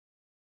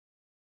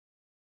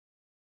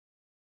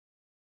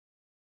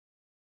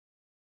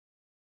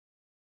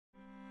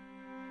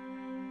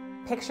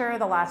Picture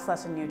the last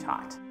lesson you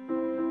taught.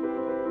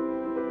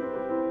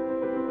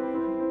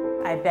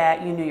 I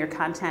bet you knew your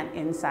content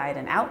inside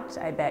and out.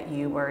 I bet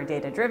you were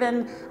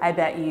data-driven. I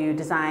bet you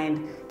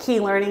designed key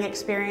learning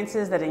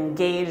experiences that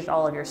engaged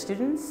all of your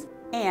students.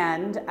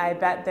 And I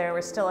bet there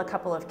were still a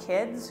couple of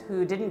kids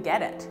who didn't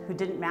get it, who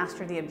didn't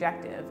master the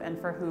objective, and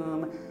for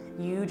whom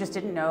you just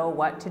didn't know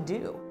what to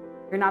do.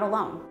 You're not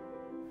alone.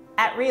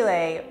 At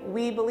Relay,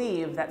 we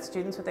believe that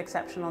students with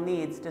exceptional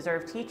needs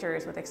deserve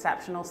teachers with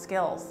exceptional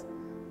skills.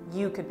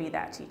 You could be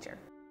that teacher.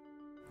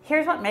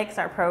 Here's what makes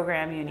our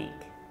program unique.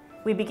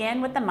 We begin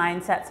with the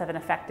mindsets of an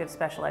effective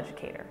special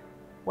educator.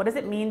 What does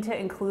it mean to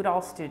include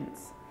all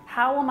students?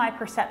 How will my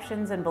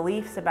perceptions and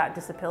beliefs about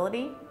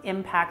disability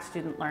impact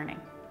student learning?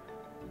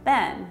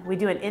 Then, we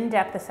do an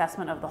in-depth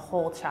assessment of the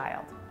whole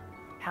child.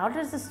 How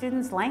does the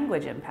student's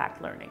language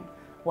impact learning?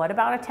 What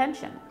about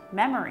attention,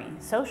 memory,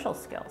 social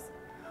skills?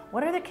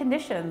 What are the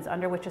conditions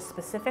under which a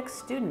specific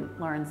student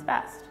learns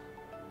best?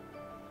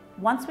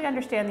 Once we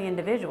understand the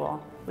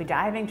individual, we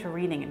dive into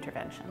reading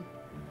intervention.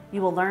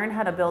 You will learn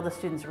how to build a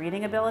student's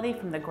reading ability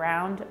from the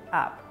ground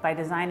up by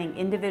designing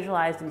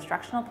individualized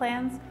instructional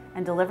plans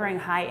and delivering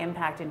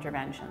high-impact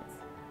interventions.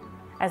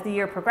 As the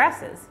year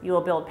progresses, you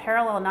will build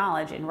parallel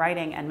knowledge in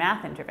writing and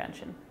math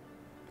intervention.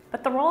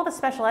 But the role of a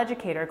special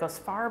educator goes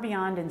far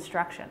beyond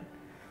instruction.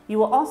 You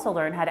will also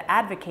learn how to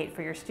advocate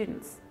for your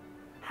students.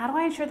 How do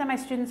I ensure that my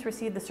students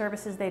receive the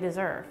services they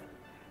deserve?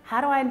 How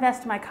do I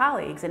invest in my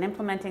colleagues in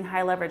implementing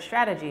high-leverage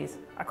strategies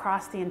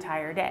across the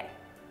entire day?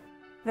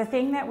 The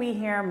thing that we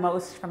hear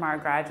most from our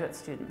graduate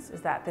students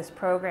is that this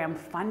program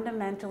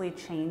fundamentally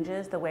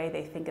changes the way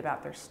they think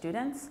about their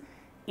students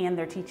and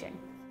their teaching.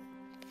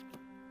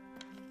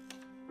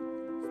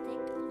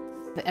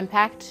 The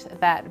impact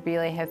that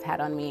Relay has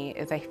had on me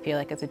is I feel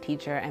like as a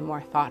teacher I'm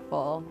more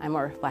thoughtful, I'm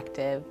more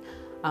reflective.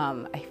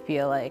 I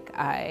feel like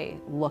I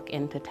look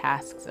into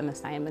tasks and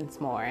assignments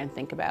more and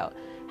think about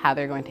how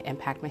they're going to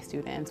impact my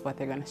students, what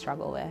they're going to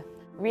struggle with.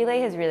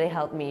 Relay has really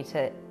helped me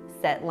to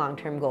set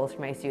long-term goals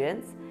for my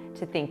students,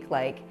 to think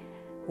like,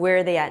 where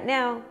are they at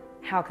now?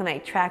 How can I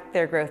track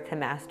their growth to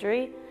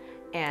mastery?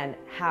 And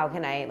how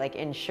can I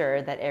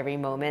ensure that every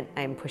moment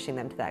I'm pushing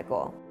them to that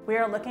goal? We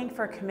are looking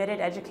for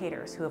committed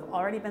educators who have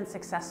already been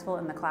successful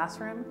in the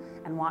classroom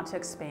and want to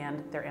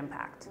expand their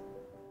impact.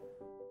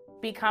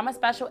 Become a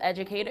special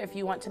educator if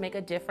you want to make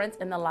a difference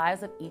in the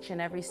lives of each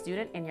and every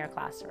student in your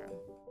classroom.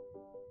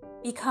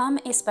 Become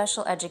a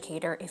special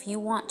educator if you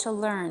want to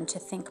learn to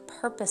think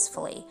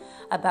purposefully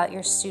about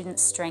your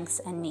students' strengths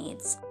and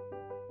needs.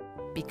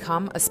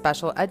 Become a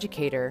special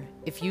educator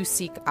if you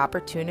seek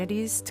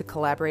opportunities to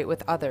collaborate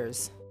with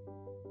others.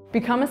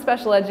 Become a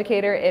special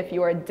educator if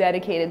you are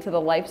dedicated to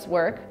the life's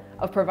work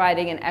of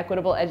providing an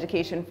equitable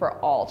education for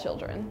all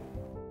children.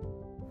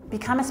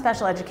 Become a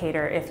special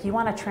educator if you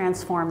want to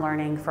transform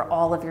learning for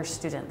all of your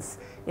students,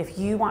 if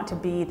you want to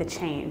be the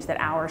change that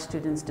our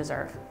students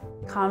deserve.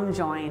 Come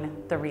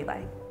join the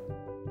Relay.